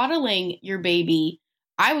 swaddling your baby.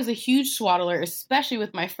 I was a huge swaddler, especially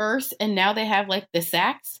with my first, and now they have like the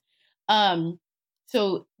sacks.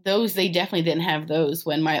 So those, they definitely didn't have those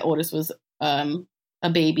when my oldest was a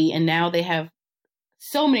baby, and now they have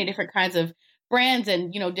so many different kinds of brands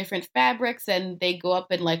and different fabrics, and they go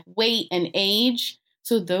up in like weight and age.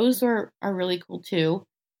 So those are really cool too.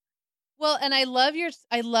 Well, and I love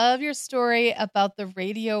your story about the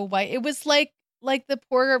radio white. It was like the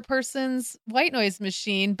poor person's white noise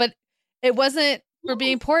machine, but it wasn't for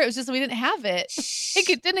being poor. It was just we didn't have it. Like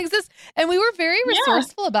it didn't exist, and we were very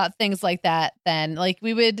resourceful about things like that. Then, like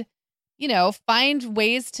we would, find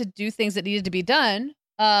ways to do things that needed to be done.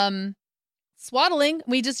 Swaddling,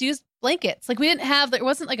 we just used blankets. Like we didn't have. It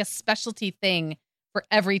wasn't like a specialty thing for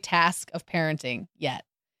every task of parenting yet.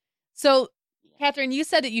 So. Katherine, you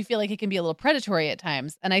said that you feel like it can be a little predatory at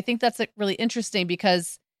times. And I think that's like really interesting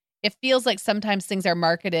because it feels like sometimes things are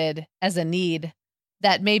marketed as a need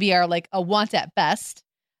that maybe are like a want at best.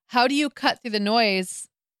 How do you cut through the noise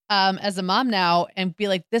as a mom now and be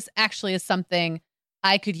like, this actually is something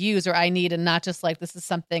I could use or I need, and not just like, this is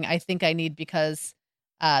something I think I need because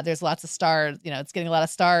there's lots of stars, it's getting a lot of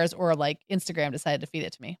stars, or like Instagram decided to feed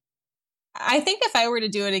it to me. I think if I were to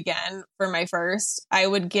do it again for my first, I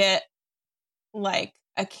would get like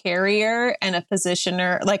a carrier and a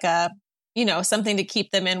positioner, like a, something to keep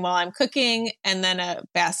them in while I'm cooking, and then a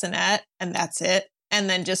bassinet, and that's it. And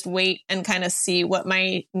then just wait and kind of see what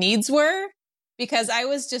my needs were. Because I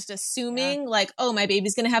was just assuming like, oh, my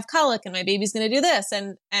baby's going to have colic and my baby's going to do this.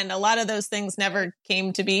 And a lot of those things never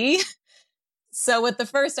came to be. So with the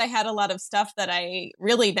first, I had a lot of stuff that I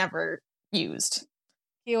really never used.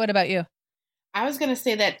 Kia, what about you? I was going to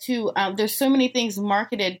say that too. There's so many things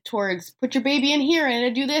marketed towards put your baby in here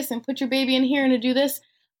and to do this, and put your baby in here and to do this.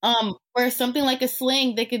 Where something like a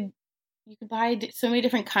sling, you could buy so many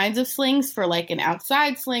different kinds of slings for like an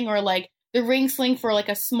outside sling, or like the ring sling for like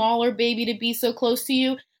a smaller baby to be so close to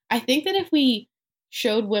you. I think that if we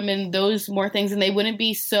showed women those more things, and they wouldn't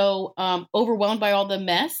be so overwhelmed by all the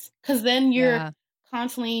mess, because then you're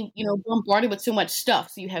constantly, bombarded with so much stuff.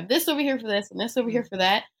 So you have this over here for this and this over here for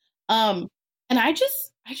that. And I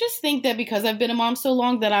just think that because I've been a mom so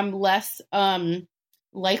long that I'm less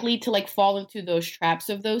likely to like fall into those traps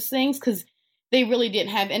of those things, because they really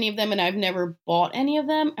didn't have any of them and I've never bought any of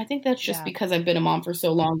them. I think that's just because I've been a mom for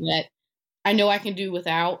so long that I know I can do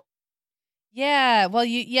without. Yeah. Well,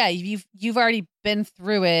 you've already been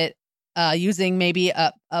through it using maybe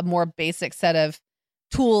a more basic set of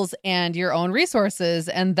tools and your own resources.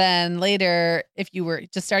 And then later, if you were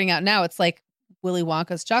just starting out now, it's like Willy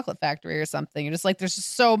Wonka's chocolate factory or something. You're just like, there's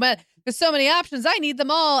so many options. I need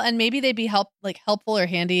them all. And maybe they'd be helpful or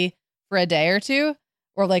handy for a day or two,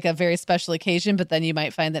 or like a very special occasion. But then you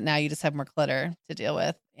might find that now you just have more clutter to deal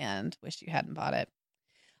with and wish you hadn't bought it.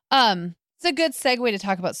 It's a good segue to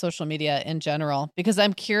talk about social media in general, because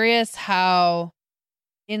I'm curious how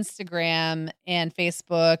Instagram and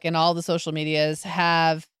Facebook and all the social medias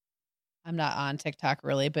have, I'm not on TikTok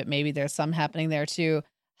really, but maybe there's some happening there too,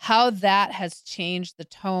 how that has changed the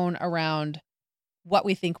tone around what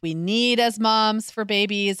we think we need as moms for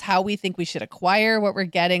babies, how we think we should acquire what we're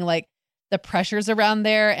getting, like the pressures around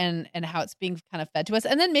there and how it's being kind of fed to us.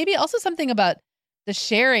 And then maybe also something about the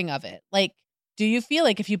sharing of it. Like, do you feel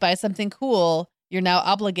like if you buy something cool, you're now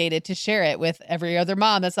obligated to share it with every other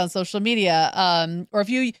mom that's on social media? Or if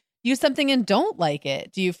you use something and don't like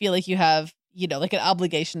it, do you feel like you have, like an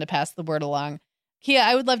obligation to pass the word along? Kia,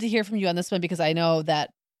 I would love to hear from you on this one, because I know that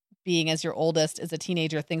being as your oldest as a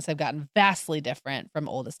teenager, things have gotten vastly different from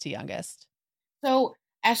oldest to youngest. So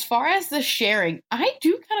as far as the sharing, I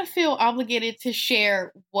do kind of feel obligated to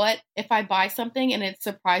share what, if I buy something and it's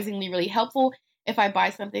surprisingly really helpful, if I buy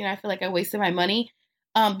something I feel like I wasted my money,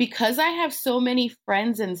 because I have so many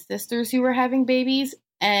friends and sisters who are having babies,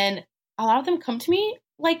 and a lot of them come to me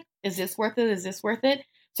like, is this worth it? Is this worth it?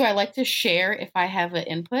 So I like to share if I have an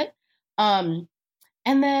input. And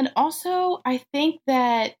then also I think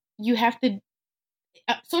that you have to,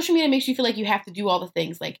 social media makes you feel like you have to do all the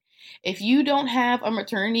things. Like if you don't have a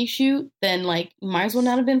maternity shoot, then like you might as well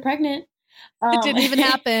not have been pregnant. It didn't even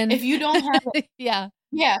happen. If you don't have Yeah.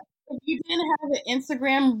 If you didn't have an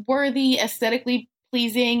Instagram worthy, aesthetically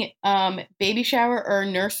pleasing baby shower or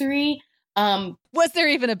nursery. Was there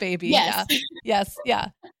even a baby? Yes. Yeah. Yes. Yeah.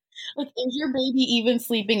 Like, is your baby even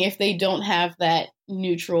sleeping if they don't have that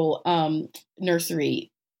neutral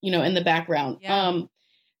nursery, in the background? Yeah.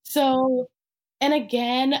 So, and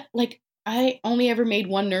again, like I only ever made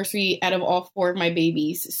one nursery out of all 4 of my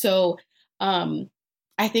babies. So,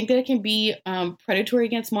 I think that it can be predatory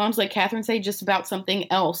against moms, like Katherine said, just about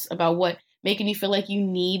something else, about what making you feel like you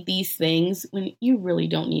need these things when you really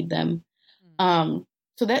don't need them.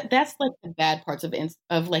 So that's like the bad parts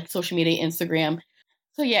of like social media, Instagram.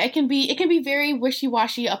 So yeah, it can be very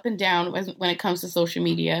wishy-washy, up and down when it comes to social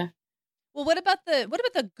media. Well, what about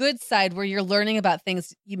the good side where you're learning about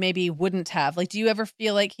things you maybe wouldn't have? Like, do you ever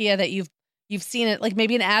feel like, Kia, that you've seen it, like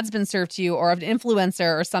maybe an ad's been served to you, or an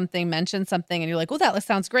influencer or something mentioned something and you're like, oh, that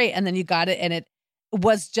sounds great. And then you got it and it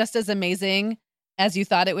was just as amazing as you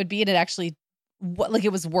thought it would be. And it actually,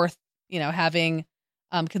 it was worth, having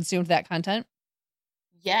consumed that content.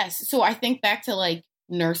 Yes. So I think back to like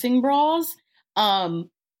nursing bras.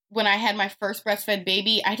 When I had my first breastfed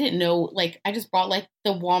baby, I didn't know, like, I just bought like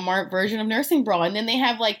the Walmart version of nursing bra. And then they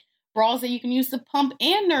have like bras that you can use to pump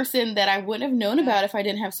and nurse in that I wouldn't have known about if I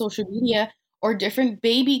didn't have social media, or different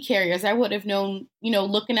baby carriers. I would have known,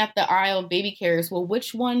 looking at the aisle of baby carriers, well,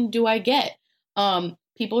 which one do I get?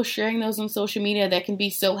 People sharing those on social media that can be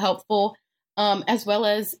so helpful, as well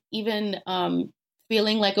as even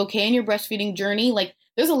feeling like, okay, in your breastfeeding journey, like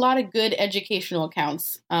there's a lot of good educational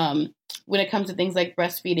accounts when it comes to things like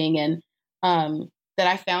breastfeeding and that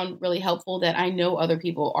I found really helpful that I know other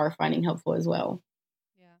people are finding helpful as well.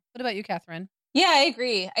 Yeah. What about you, Katherine? Yeah, I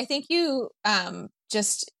agree. I think you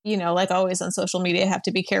just, like always on social media, have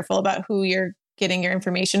to be careful about who you're getting your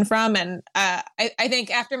information from. And I think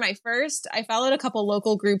after my first, I followed a couple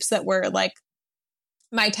local groups that were like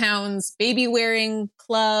my town's baby wearing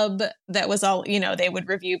club that was all, they would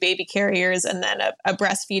review baby carriers, and then a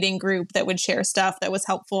breastfeeding group that would share stuff that was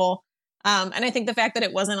helpful. And I think the fact that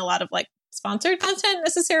it wasn't a lot of like sponsored content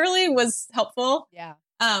necessarily was helpful. Yeah.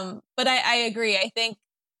 But I agree. I think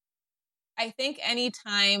any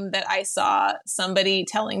time that I saw somebody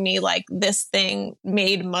telling me like this thing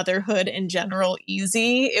made motherhood in general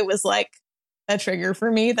easy, it was like a trigger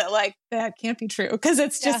for me that like, that can't be true, because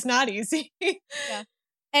it's just not easy. Yeah.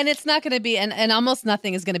 And it's not going to be, and almost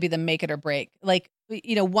nothing is going to be the make it or break. Like,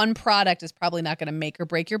 one product is probably not going to make or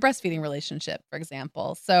break your breastfeeding relationship, for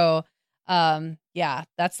example. So,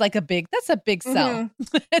 that's like a big sell,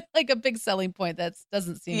 like a big selling point. That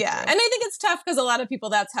doesn't seem. Yeah. True. And I think it's tough because a lot of people,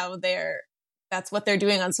 that's what they're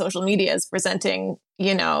doing on social media, is presenting,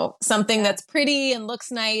 something that's pretty and looks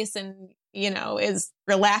nice and, is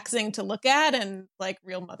relaxing to look at. And like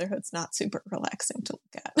real motherhood's not super relaxing to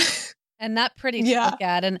look at. And not pretty to look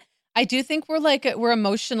at. And I do think we're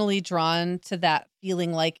emotionally drawn to that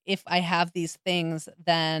feeling like if I have these things,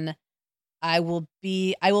 then I will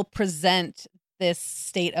present this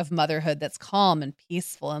state of motherhood that's calm and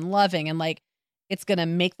peaceful and loving. And like, it's going to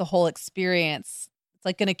make the whole experience, it's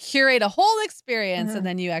like going to curate a whole experience. Mm-hmm. And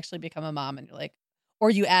then you actually become a mom and you're like,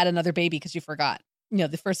 or you add another baby because you forgot,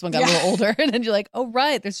 the first one got a little older, and then you're like, oh,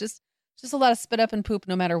 right. There's just a lot of spit up and poop,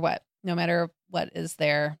 no matter what is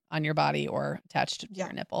there on your body or attached to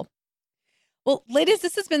your nipple. Well, ladies,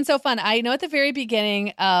 this has been so fun. I know at the very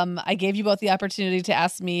beginning, I gave you both the opportunity to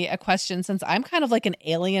ask me a question, since I'm kind of like an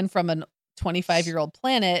alien from a 25-year-old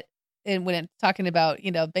planet, and when it's talking about,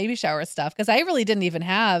 baby shower stuff, because I really didn't even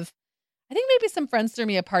have, I think maybe some friends threw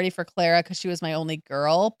me a party for Clara because she was my only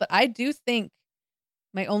girl. But I do think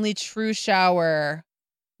my only true shower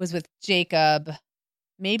was with Jacob.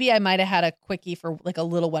 Maybe I might have had a quickie for like a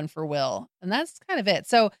little one for Will. And that's kind of it.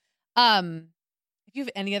 So if you have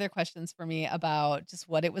any other questions for me about just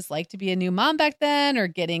what it was like to be a new mom back then, or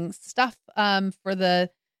getting stuff for the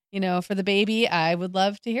baby, I would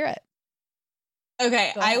love to hear it.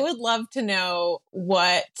 Okay. I would love to know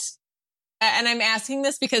and I'm asking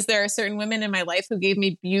this because there are certain women in my life who gave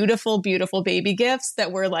me beautiful, beautiful baby gifts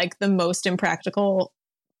that were like the most impractical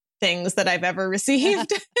things that I've ever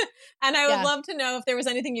received. And I would love to know if there was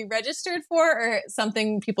anything you registered for or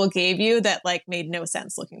something people gave you that like made no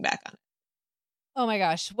sense looking back on it. Oh my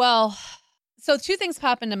gosh. Well, so two things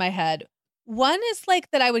pop into my head. One is like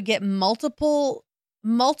that I would get multiple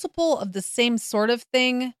of the same sort of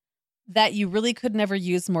thing that you really could never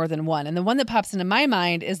use more than one. And the one that pops into my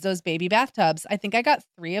mind is those baby bathtubs. I think I got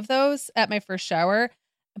 3 of those at my first shower,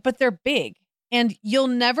 but they're big. And you'll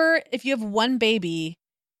never, if you have one baby,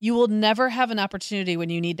 you will never have an opportunity when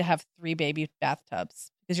you need to have 3 baby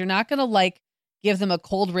bathtubs, because you're not going to like give them a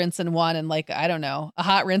cold rinse in one and like, I don't know, a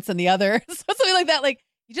hot rinse in the other. So something like that. Like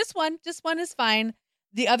just one is fine.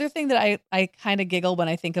 The other thing that I kind of giggle when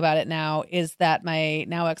I think about it now is that my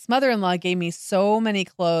now ex-mother-in-law gave me so many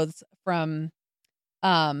clothes from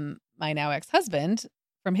my now ex-husband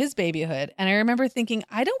from his babyhood. And I remember thinking,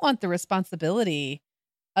 I don't want the responsibility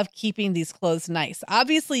of keeping these clothes nice.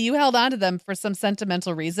 Obviously, you held on to them for some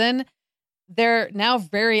sentimental reason. They're now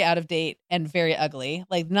very out of date and very ugly.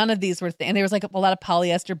 Like none of these were, and there was like a lot of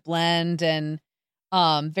polyester blend and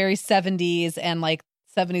very 70s, and like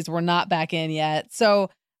 70s were not back in yet. So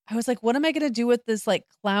I was like, what am I going to do with this like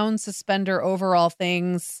clown suspender overall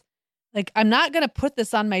things? Like, I'm not going to put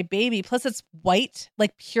this on my baby. Plus it's white,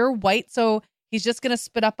 like pure white. So he's just going to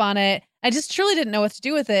spit up on it. I just truly didn't know what to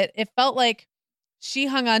do with it. It felt like she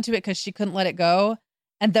hung on to it because she couldn't let it go.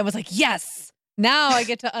 And then was like, yes, now I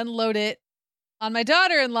get to unload it on my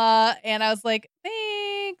daughter-in-law. And I was like,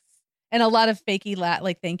 thanks. And a lot of fakey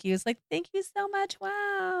like thank yous, like, thank you so much.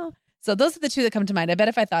 Wow. So those are the 2 that come to mind. I bet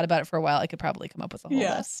if I thought about it for a while, I could probably come up with a whole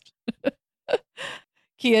list.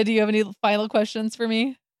 Kia, do you have any final questions for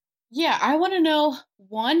me? Yeah, I want to know,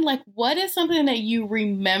 one, like, what is something that you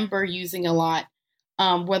remember using a lot,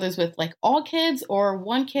 whether it's with like all kids or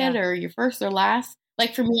one kid or your first or last?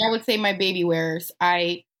 Like for me, I would say my baby wearers.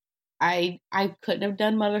 I I couldn't have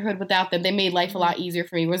done motherhood without them. They made life a lot easier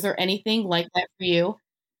for me. Was there anything like that for you?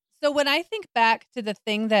 So when I think back to the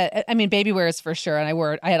thing that, I mean, baby wears for sure.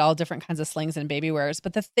 And I had all different kinds of slings and baby wears.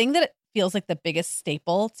 But the thing that feels like the biggest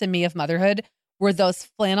staple to me of motherhood were those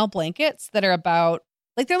flannel blankets that are about,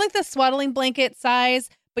 like, they're like the swaddling blanket size,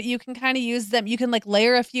 but you can kind of use them. You can like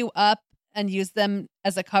layer a few up and use them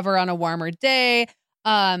as a cover on a warmer day.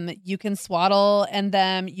 You can swaddle and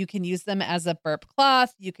them. You can use them as a burp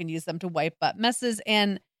cloth. You can use them to wipe up messes.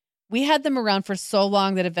 And we had them around for so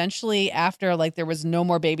long that eventually, after like there was no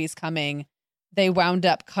more babies coming, they wound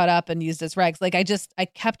up cut up and used as rags. Like I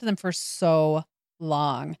kept them for so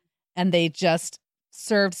long, and they just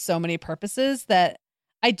served so many purposes that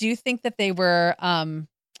I do think that they were,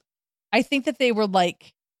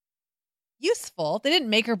 like useful. They didn't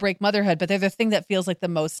make or break motherhood, but they're the thing that feels like the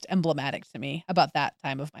most emblematic to me about that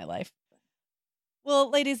time of my life. Well,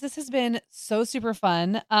 ladies, this has been so super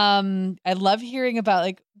fun. I love hearing about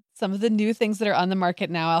like some of the new things that are on the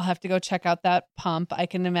market now. I'll have to go check out that pump. I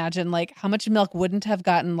can imagine like how much milk wouldn't have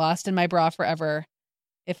gotten lost in my bra forever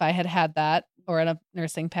if I had had that, or in a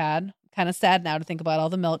nursing pad. Kind of sad now to think about all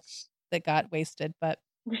the milk that got wasted, but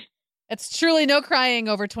it's truly no crying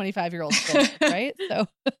over 25-year-olds, right? So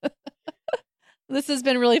this has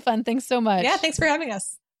been really fun. Thanks so much. Yeah, thanks for having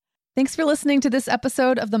us. Thanks for listening to this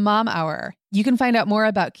episode of the Mom Hour. You can find out more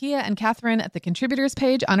about Kia and Katherine at the contributors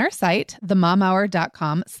page on our site,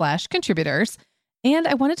 themomhour.com/contributors. And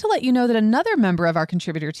I wanted to let you know that another member of our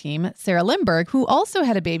contributor team, Sarah Lindberg, who also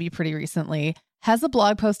had a baby pretty recently, has a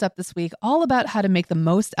blog post up this week all about how to make the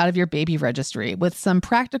most out of your baby registry with some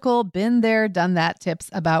practical been there, done that tips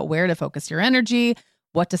about where to focus your energy,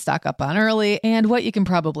 what to stock up on early, and what you can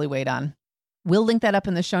probably wait on. We'll link that up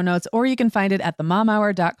in the show notes, or you can find it at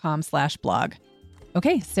themomhour.com/blog.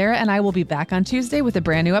 Okay, Sarah and I will be back on Tuesday with a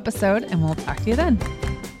brand new episode, and we'll talk to you then.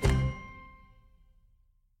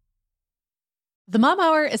 The Mom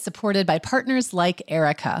Hour is supported by partners like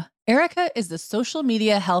Erica. Erica is the social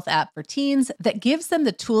media health app for teens that gives them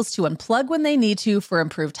the tools to unplug when they need to for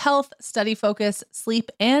improved health, study focus,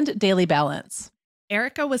 sleep, and daily balance.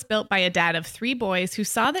 Erica was built by a dad of 3 boys who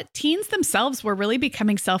saw that teens themselves were really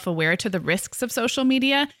becoming self-aware to the risks of social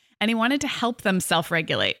media, and he wanted to help them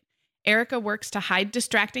self-regulate. Erica works to hide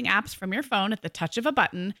distracting apps from your phone at the touch of a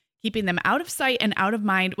button, keeping them out of sight and out of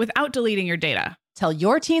mind without deleting your data. Tell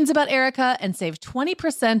your teens about Erica and save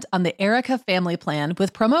 20% on the Erica family plan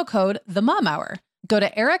with promo code TheMomHour. Go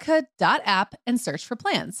to erica.app and search for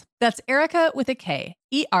plans. That's Erica with a K,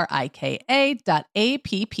 ERIKA.app,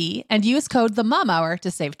 and use code TheMomHour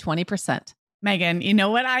to save 20%. Megan, you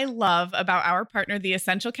know what I love about our partner, The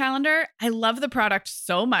Essential Calendar? I love the product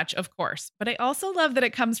so much, of course, but I also love that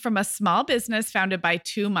it comes from a small business founded by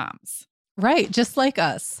 2 moms. Right, just like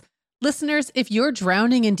us. Listeners, if you're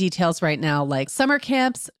drowning in details right now, like summer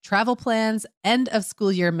camps, travel plans, end of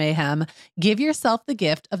school year mayhem, give yourself the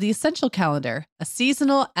gift of the Essential Calendar, a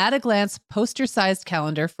seasonal, at-a-glance, poster-sized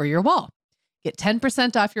calendar for your wall. Get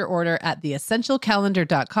 10% off your order at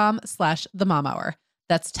theessentialcalendar.com/themomhour.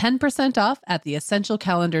 That's 10% off at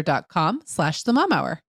theessentialcalendar.com/themomhour.